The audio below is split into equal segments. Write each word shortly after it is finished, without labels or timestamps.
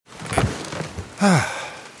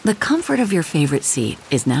The comfort of your favorite seat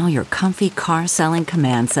is now your comfy car selling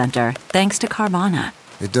command center, thanks to Carvana.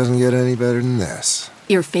 It doesn't get any better than this.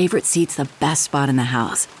 Your favorite seat's the best spot in the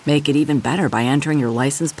house. Make it even better by entering your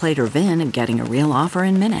license plate or VIN and getting a real offer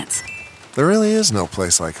in minutes. There really is no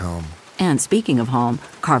place like home. And speaking of home,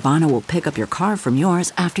 Carvana will pick up your car from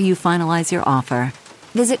yours after you finalize your offer.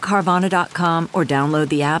 Visit Carvana.com or download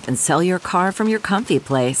the app and sell your car from your comfy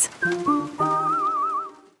place.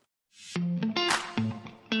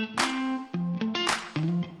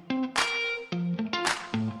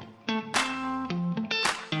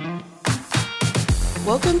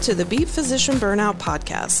 Welcome to the Beat Physician Burnout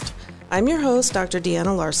Podcast. I'm your host, Dr.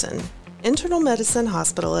 Deanna Larson, internal medicine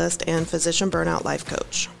hospitalist and physician burnout life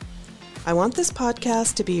coach. I want this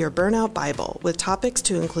podcast to be your burnout Bible with topics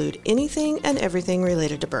to include anything and everything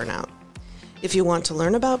related to burnout. If you want to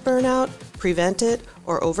learn about burnout, prevent it,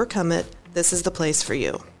 or overcome it, this is the place for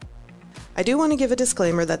you. I do want to give a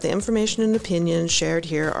disclaimer that the information and opinions shared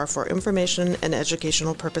here are for information and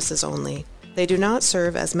educational purposes only. They do not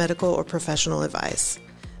serve as medical or professional advice.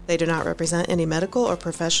 They do not represent any medical or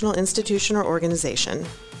professional institution or organization.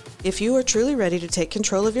 If you are truly ready to take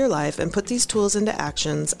control of your life and put these tools into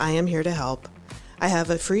actions, I am here to help. I have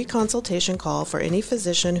a free consultation call for any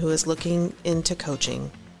physician who is looking into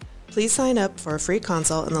coaching. Please sign up for a free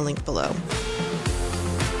consult in the link below.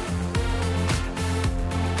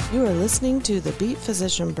 You are listening to the Beat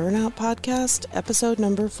Physician Burnout Podcast, episode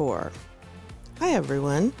number 4. Hi,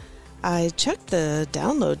 everyone. I checked the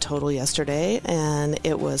download total yesterday and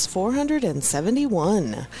it was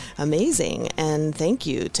 471. Amazing. And thank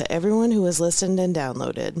you to everyone who has listened and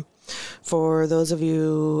downloaded. For those of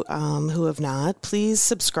you who have not, please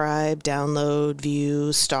subscribe, download,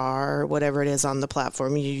 view, star, whatever it is on the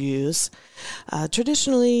platform you use.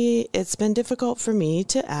 Traditionally, it's been difficult for me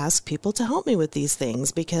to ask people to help me with these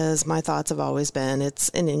things because my thoughts have always been it's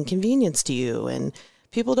an inconvenience to you and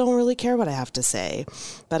people don't really care what I have to say,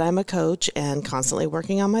 but I'm a coach and constantly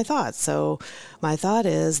working on my thoughts. So my thought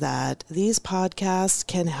is that these podcasts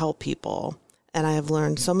can help people. And I have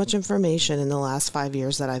learned so much information in the last 5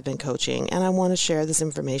 years that I've been coaching, and I want to share this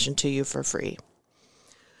information to you for free.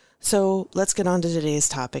 So let's get on to today's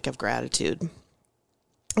topic of gratitude.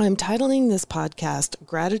 I'm titling this podcast,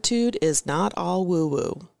 Gratitude is Not All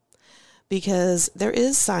Woo-Woo, because there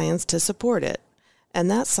is science to support it.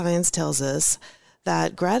 And that science tells us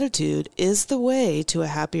that gratitude is the way to a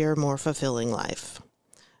happier, more fulfilling life.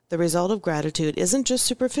 The result of gratitude isn't just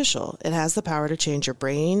superficial. It has the power to change your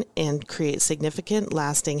brain and create significant,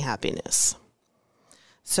 lasting happiness.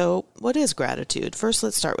 So, what is gratitude? First,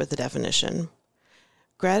 let's start with the definition.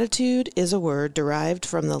 Gratitude is a word derived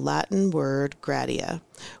from the Latin word gratia,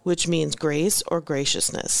 which means grace or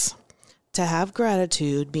graciousness. To have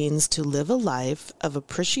gratitude means to live a life of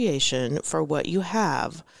appreciation for what you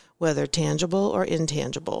have, whether tangible or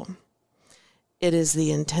intangible. It is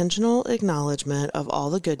the intentional acknowledgement of all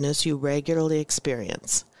the goodness you regularly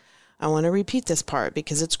experience. I want to repeat this part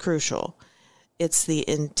because it's crucial. It's you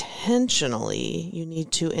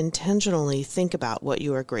need to intentionally think about what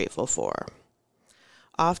you are grateful for.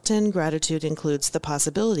 Often, gratitude includes the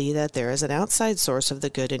possibility that there is an outside source of the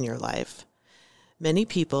good in your life. Many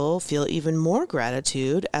people feel even more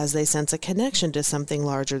gratitude as they sense a connection to something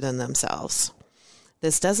larger than themselves.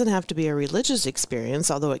 This doesn't have to be a religious experience,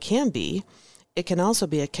 although it can be. It can also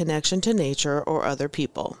be a connection to nature or other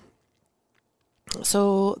people.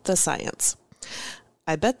 So, the science.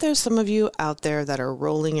 I bet there's some of you out there that are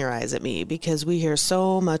rolling your eyes at me because we hear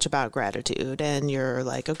so much about gratitude and you're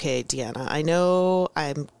like, okay, Deanna, I know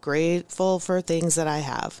I'm grateful for things that I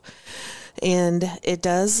have. And it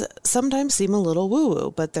does sometimes seem a little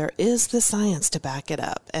woo-woo, but there is the science to back it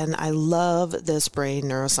up. And I love this brain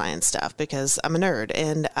neuroscience stuff because I'm a nerd.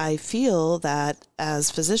 And I feel that as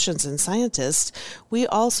physicians and scientists, we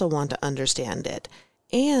also want to understand it.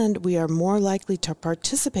 And we are more likely to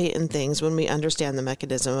participate in things when we understand the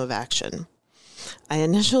mechanism of action. I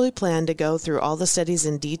initially planned to go through all the studies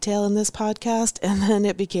in detail in this podcast, and then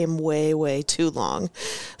it became way, way too long.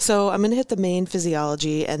 So I'm going to hit the main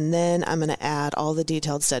physiology, and then I'm going to add all the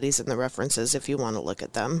detailed studies and the references if you want to look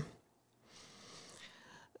at them.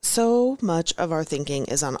 So much of our thinking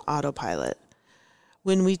is on autopilot.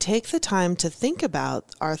 When we take the time to think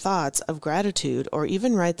about our thoughts of gratitude or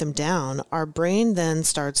even write them down, our brain then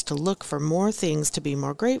starts to look for more things to be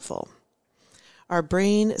more grateful. Our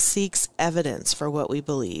brain seeks evidence for what we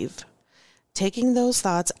believe. Taking those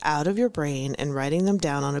thoughts out of your brain and writing them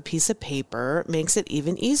down on a piece of paper makes it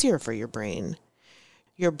even easier for your brain.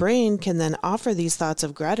 Your brain can then offer these thoughts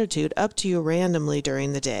of gratitude up to you randomly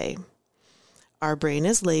during the day. Our brain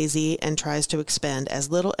is lazy and tries to expend as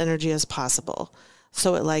little energy as possible,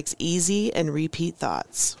 so it likes easy and repeat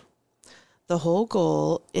thoughts. The whole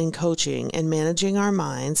goal in coaching and managing our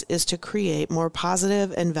minds is to create more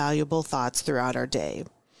positive and valuable thoughts throughout our day.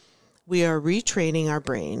 We are retraining our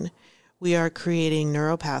brain. We are creating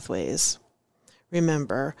neural pathways.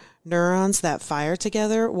 Remember, neurons that fire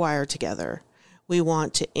together wire together. We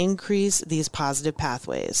want to increase these positive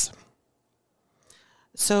pathways.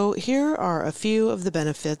 So here are a few of the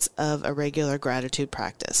benefits of a regular gratitude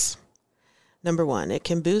practice. Number 1, it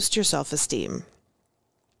can boost your self-esteem.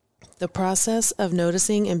 The process of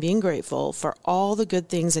noticing and being grateful for all the good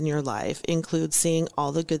things in your life includes seeing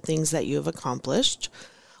all the good things that you have accomplished,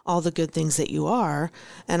 all the good things that you are,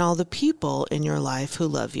 and all the people in your life who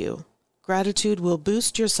love you. Gratitude will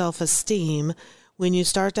boost your self-esteem. When you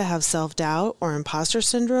start to have self-doubt or imposter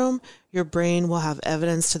syndrome, your brain will have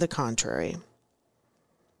evidence to the contrary.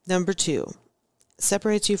 Number 2,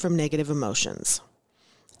 separates you from negative emotions.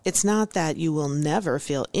 It's not that you will never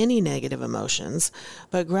feel any negative emotions,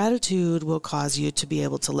 but gratitude will cause you to be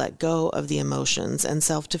able to let go of the emotions and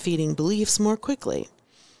self-defeating beliefs more quickly.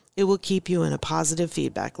 It will keep you in a positive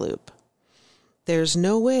feedback loop. There's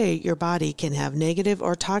no way your body can have negative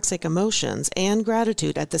or toxic emotions and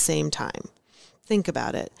gratitude at the same time. Think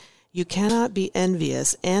about it. You cannot be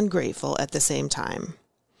envious and grateful at the same time.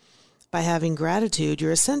 By having gratitude,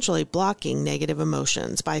 you're essentially blocking negative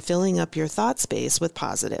emotions by filling up your thought space with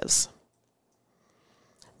positives.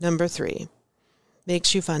 Number 3,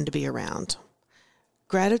 makes you fun to be around.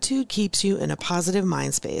 Gratitude keeps you in a positive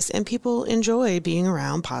mind space, and people enjoy being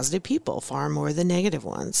around positive people far more than negative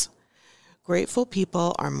ones. Grateful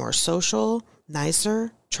people are more social,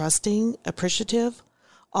 nicer, trusting, appreciative,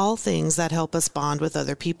 all things that help us bond with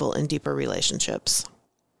other people in deeper relationships.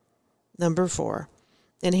 Number 4,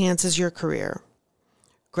 enhances your career.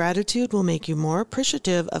 Gratitude will make you more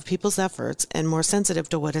appreciative of people's efforts and more sensitive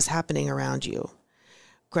to what is happening around you.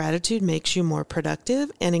 Gratitude makes you more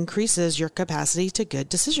productive and increases your capacity to good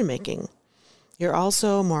decision making. You're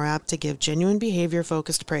also more apt to give genuine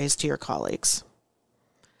behavior-focused praise to your colleagues.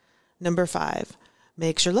 Number 5,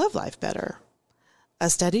 makes your love life better. A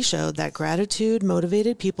study showed that gratitude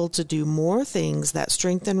motivated people to do more things that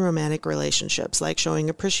strengthen romantic relationships, like showing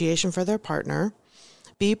appreciation for their partner,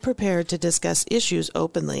 be prepared to discuss issues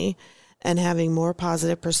openly, and having more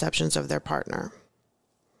positive perceptions of their partner.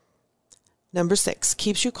 Number 6,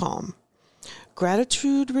 keeps you calm.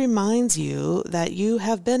 Gratitude reminds you that you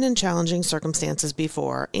have been in challenging circumstances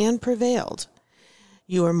before and prevailed.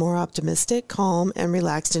 You are more optimistic, calm, and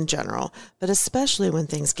relaxed in general, but especially when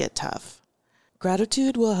things get tough.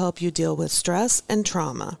 Gratitude will help you deal with stress and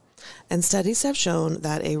trauma, and studies have shown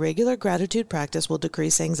that a regular gratitude practice will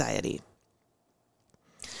decrease anxiety.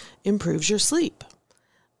 Improves your sleep.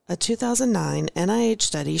 A 2009 NIH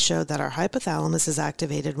study showed that our hypothalamus is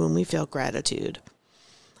activated when we feel gratitude.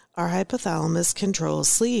 Our hypothalamus controls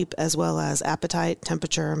sleep as well as appetite,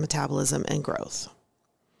 temperature, metabolism, and growth.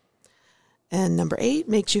 And number 8,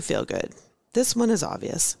 makes you feel good. This one is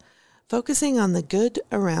obvious. Focusing on the good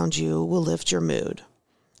around you will lift your mood.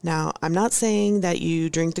 Now, I'm not saying that you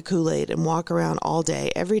drink the Kool-Aid and walk around all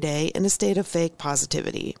day, every day, in a state of fake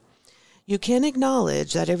positivity. You can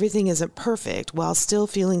acknowledge that everything isn't perfect while still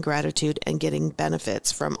feeling gratitude and getting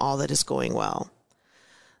benefits from all that is going well.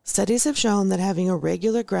 Studies have shown that having a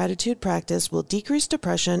regular gratitude practice will decrease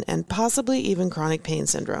depression and possibly even chronic pain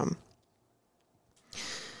syndrome.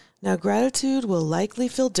 Now, gratitude will likely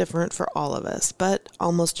feel different for all of us, but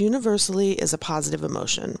almost universally is a positive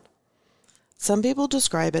emotion. Some people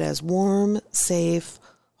describe it as warm, safe,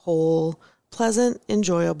 whole, pleasant,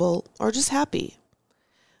 enjoyable, or just happy.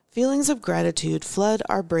 Feelings of gratitude flood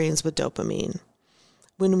our brains with dopamine.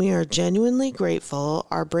 When we are genuinely grateful,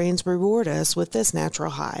 our brains reward us with this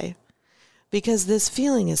natural high. Because this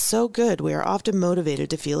feeling is so good, we are often motivated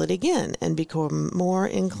to feel it again and become more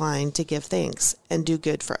inclined to give thanks and do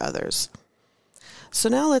good for others. So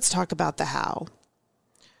now let's talk about the how.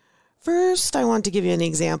 First, I want to give you an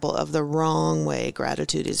example of the wrong way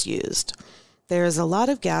gratitude is used. There is a lot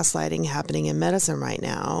of gaslighting happening in medicine right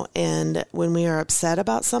now, and when we are upset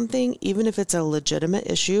about something, even if it's a legitimate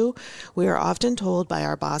issue, we are often told by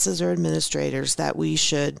our bosses or administrators that we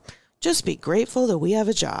should just be grateful that we have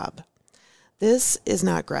a job. This is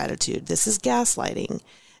not gratitude. This is gaslighting.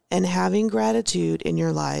 And having gratitude in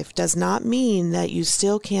your life does not mean that you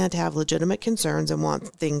still can't have legitimate concerns and want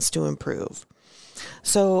things to improve.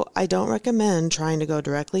 So I don't recommend trying to go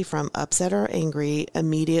directly from upset or angry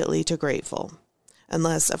immediately to grateful,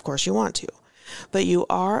 unless, of course, you want to. But you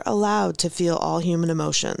are allowed to feel all human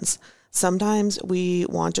emotions. Sometimes we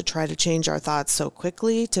want to try to change our thoughts so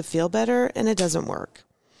quickly to feel better, and it doesn't work.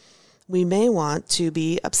 We may want to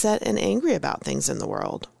be upset and angry about things in the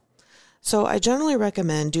world. So I generally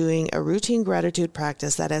recommend doing a routine gratitude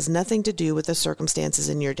practice that has nothing to do with the circumstances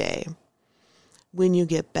in your day. When you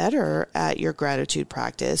get better at your gratitude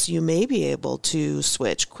practice, you may be able to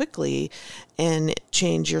switch quickly and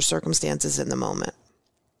change your circumstances in the moment.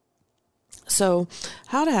 So,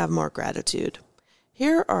 how to have more gratitude?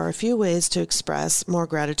 Here are a few ways to express more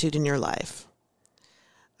gratitude in your life.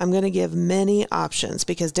 I'm going to give many options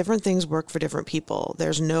because different things work for different people.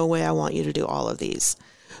 There's no way I want you to do all of these.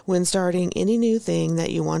 When starting any new thing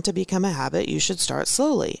that you want to become a habit, you should start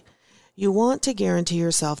slowly. You want to guarantee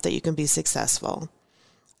yourself that you can be successful.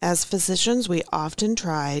 As physicians, we often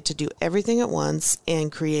try to do everything at once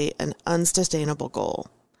and create an unsustainable goal.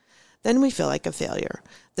 Then we feel like a failure.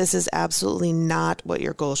 This is absolutely not what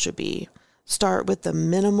your goal should be. Start with the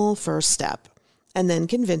minimal first step, and then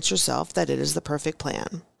convince yourself that it is the perfect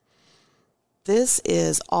plan. This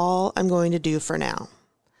is all I'm going to do for now.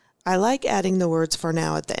 I like adding the words "for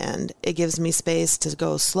now" at the end. It gives me space to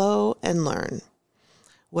go slow and learn.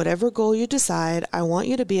 Whatever goal you decide, I want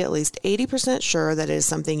you to be at least 80% sure that it is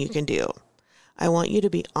something you can do. I want you to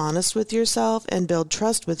be honest with yourself and build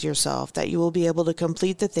trust with yourself that you will be able to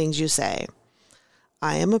complete the things you say.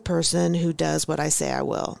 I am a person who does what I say I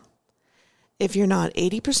will. If you're not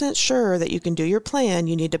 80% sure that you can do your plan,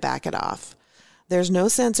 you need to back it off. There's no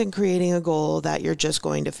sense in creating a goal that you're just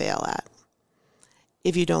going to fail at.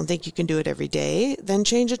 If you don't think you can do it every day, then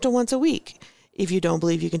change it to once a week. If you don't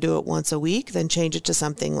believe you can do it once a week, then change it to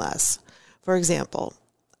something less. For example,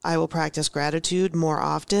 I will practice gratitude more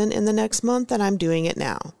often in the next month than I'm doing it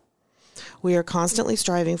now. We are constantly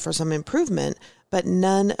striving for some improvement, but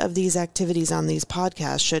none of these activities on these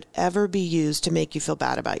podcasts should ever be used to make you feel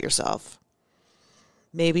bad about yourself.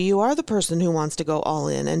 Maybe you are the person who wants to go all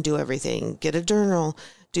in and do everything. Get a journal,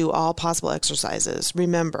 do all possible exercises.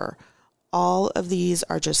 Remember, all of these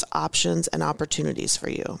are just options and opportunities for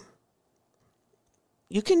you.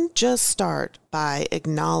 You can just start by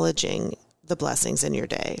acknowledging the blessings in your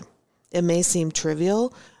day. It may seem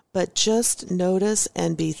trivial, but just notice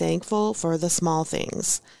and be thankful for the small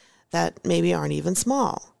things that maybe aren't even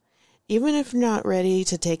small. Even if you're not ready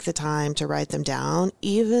to take the time to write them down,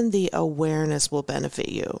 even the awareness will benefit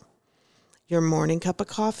you. Your morning cup of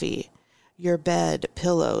coffee, your bed,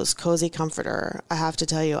 pillows, cozy comforter. I have to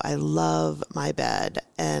tell you, I love my bed,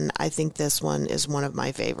 and I think this one is one of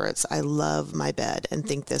my favorites. I love my bed and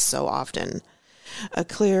think this so often. A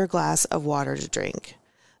clear glass of water to drink.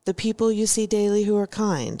 The people you see daily who are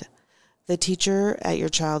kind. The teacher at your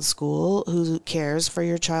child's school who cares for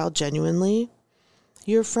your child genuinely.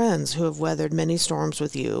 Your friends who have weathered many storms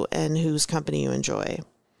with you and whose company you enjoy.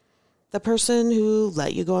 The person who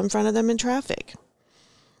let you go in front of them in traffic.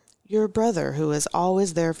 Your brother who is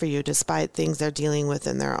always there for you despite things they're dealing with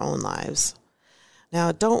in their own lives.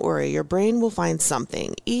 Now, don't worry, your brain will find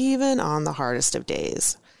something, even on the hardest of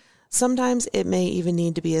days. Sometimes it may even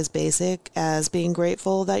need to be as basic as being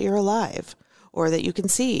grateful that you're alive, or that you can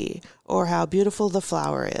see, or how beautiful the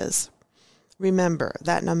flower is. Remember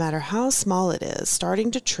that no matter how small it is,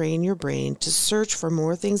 starting to train your brain to search for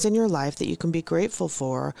more things in your life that you can be grateful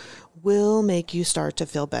for will make you start to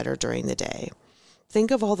feel better during the day.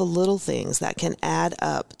 Think of all the little things that can add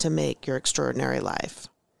up to make your extraordinary life.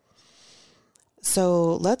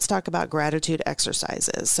 So let's talk about gratitude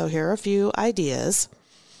exercises. So here are a few ideas.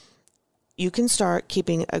 You can start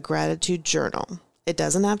keeping a gratitude journal. It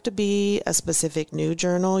doesn't have to be a specific new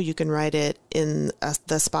journal. You can write it in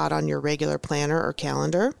the spot on your regular planner or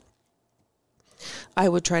calendar. I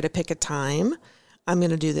would try to pick a time. I'm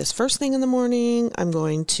going to do this first thing in the morning. I'm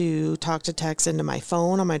going to talk to text into my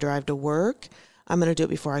phone on my drive to work. I'm going to do it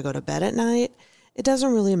before I go to bed at night. It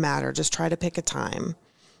doesn't really matter. Just try to pick a time.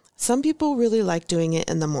 Some people really like doing it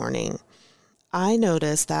in the morning. I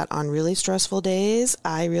notice that on really stressful days,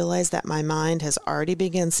 I realize that my mind has already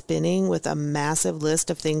begun spinning with a massive list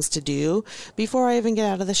of things to do before I even get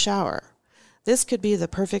out of the shower. This could be the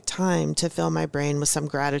perfect time to fill my brain with some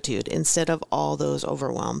gratitude instead of all those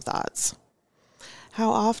overwhelmed thoughts.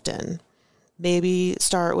 How often? Maybe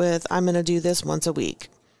start with, I'm going to do this once a week.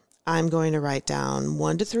 I'm going to write down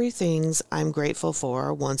 1 to 3 things I'm grateful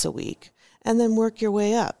for once a week, and then work your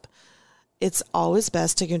way up. It's always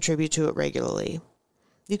best to contribute to it regularly.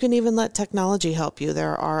 You can even let technology help you.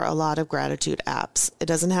 There are a lot of gratitude apps. It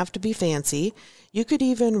doesn't have to be fancy. You could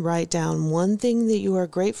even write down one thing that you are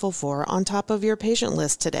grateful for on top of your patient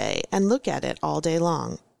list today and look at it all day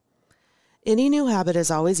long. Any new habit is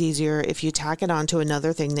always easier if you tack it on to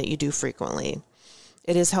another thing that you do frequently.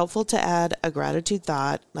 It is helpful to add a gratitude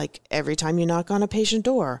thought, like every time you knock on a patient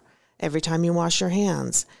door, every time you wash your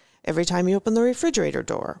hands, every time you open the refrigerator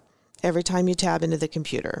door, every time you tab into the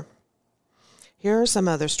computer. Here are some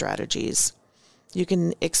other strategies. You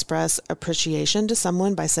can express appreciation to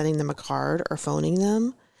someone by sending them a card or phoning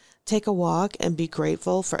them. Take a walk and be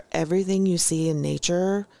grateful for everything you see in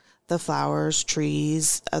nature, the flowers,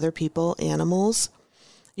 trees, other people, animals.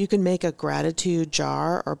 You can make a gratitude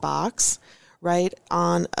jar or box. Write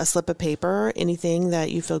on a slip of paper anything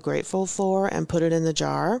that you feel grateful for and put it in the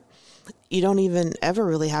jar. You don't even ever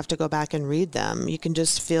really have to go back and read them. You can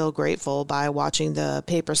just feel grateful by watching the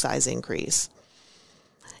paper size increase.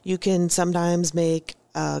 You can sometimes make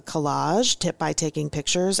a collage by taking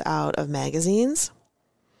pictures out of magazines.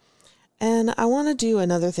 And I want to do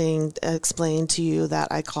another thing, explain to you that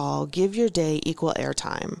I call give your day equal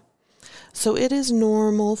airtime. So it is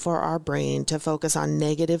normal for our brain to focus on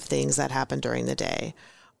negative things that happen during the day.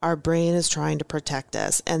 Our brain is trying to protect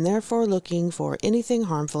us and therefore looking for anything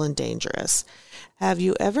harmful and dangerous. Have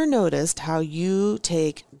you ever noticed how you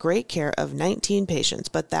take great care of 19 patients,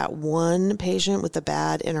 but that one patient with a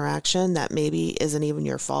bad interaction that maybe isn't even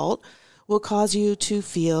your fault will cause you to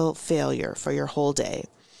feel failure for your whole day?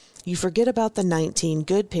 You forget about the 19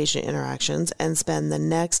 good patient interactions and spend the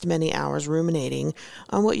next many hours ruminating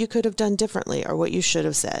on what you could have done differently or what you should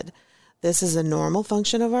have said. This is a normal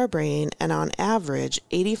function of our brain, and on average,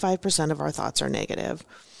 85% of our thoughts are negative.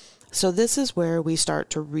 So this is where we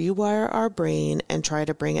start to rewire our brain and try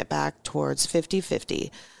to bring it back towards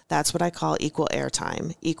 50-50. That's what I call equal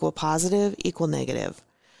airtime, equal positive, equal negative.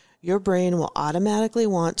 Your brain will automatically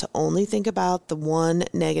want to only think about the one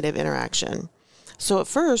negative interaction. So at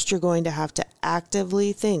first, you're going to have to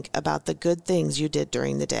actively think about the good things you did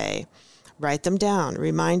during the day. Write them down,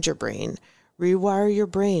 remind your brain. Rewire your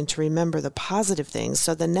brain to remember the positive things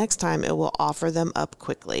so the next time it will offer them up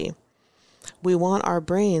quickly. We want our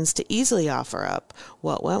brains to easily offer up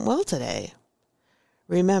what went well today.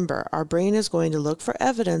 Remember, our brain is going to look for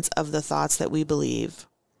evidence of the thoughts that we believe.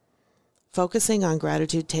 Focusing on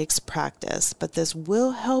gratitude takes practice, but this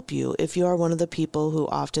will help you if you are one of the people who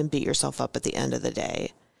often beat yourself up at the end of the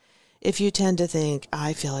day. If you tend to think,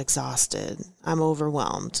 I feel exhausted, I'm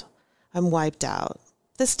overwhelmed, I'm wiped out,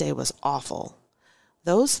 this day was awful,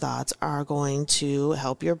 those thoughts are going to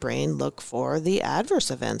help your brain look for the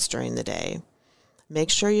adverse events during the day. Make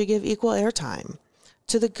sure you give equal airtime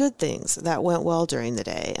to the good things that went well during the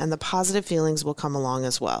day, and the positive feelings will come along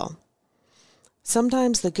as well.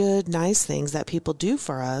 Sometimes the good, nice things that people do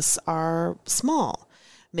for us are small.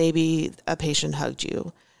 Maybe a patient hugged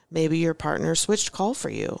you. Maybe your partner switched call for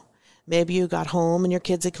you. Maybe you got home and your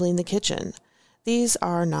kids had cleaned the kitchen. These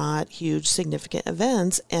are not huge, significant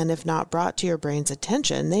events, and if not brought to your brain's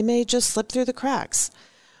attention, they may just slip through the cracks.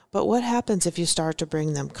 But what happens if you start to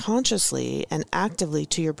bring them consciously and actively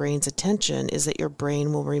to your brain's attention is that your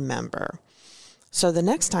brain will remember. So the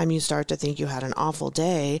next time you start to think you had an awful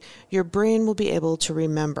day, your brain will be able to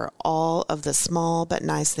remember all of the small but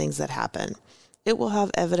nice things that happen. It will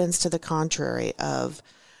have evidence to the contrary of,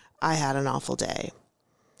 I had an awful day.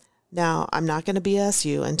 Now, I'm not going to BS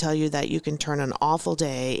you and tell you that you can turn an awful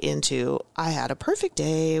day into, I had a perfect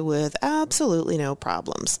day with absolutely no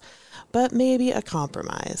problems, but maybe a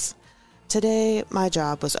compromise. Today, my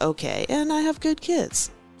job was okay, and I have good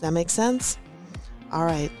kids. That makes sense? All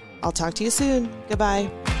right. I'll talk to you soon.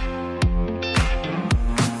 Goodbye.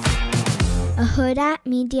 A Huda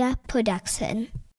Media Production.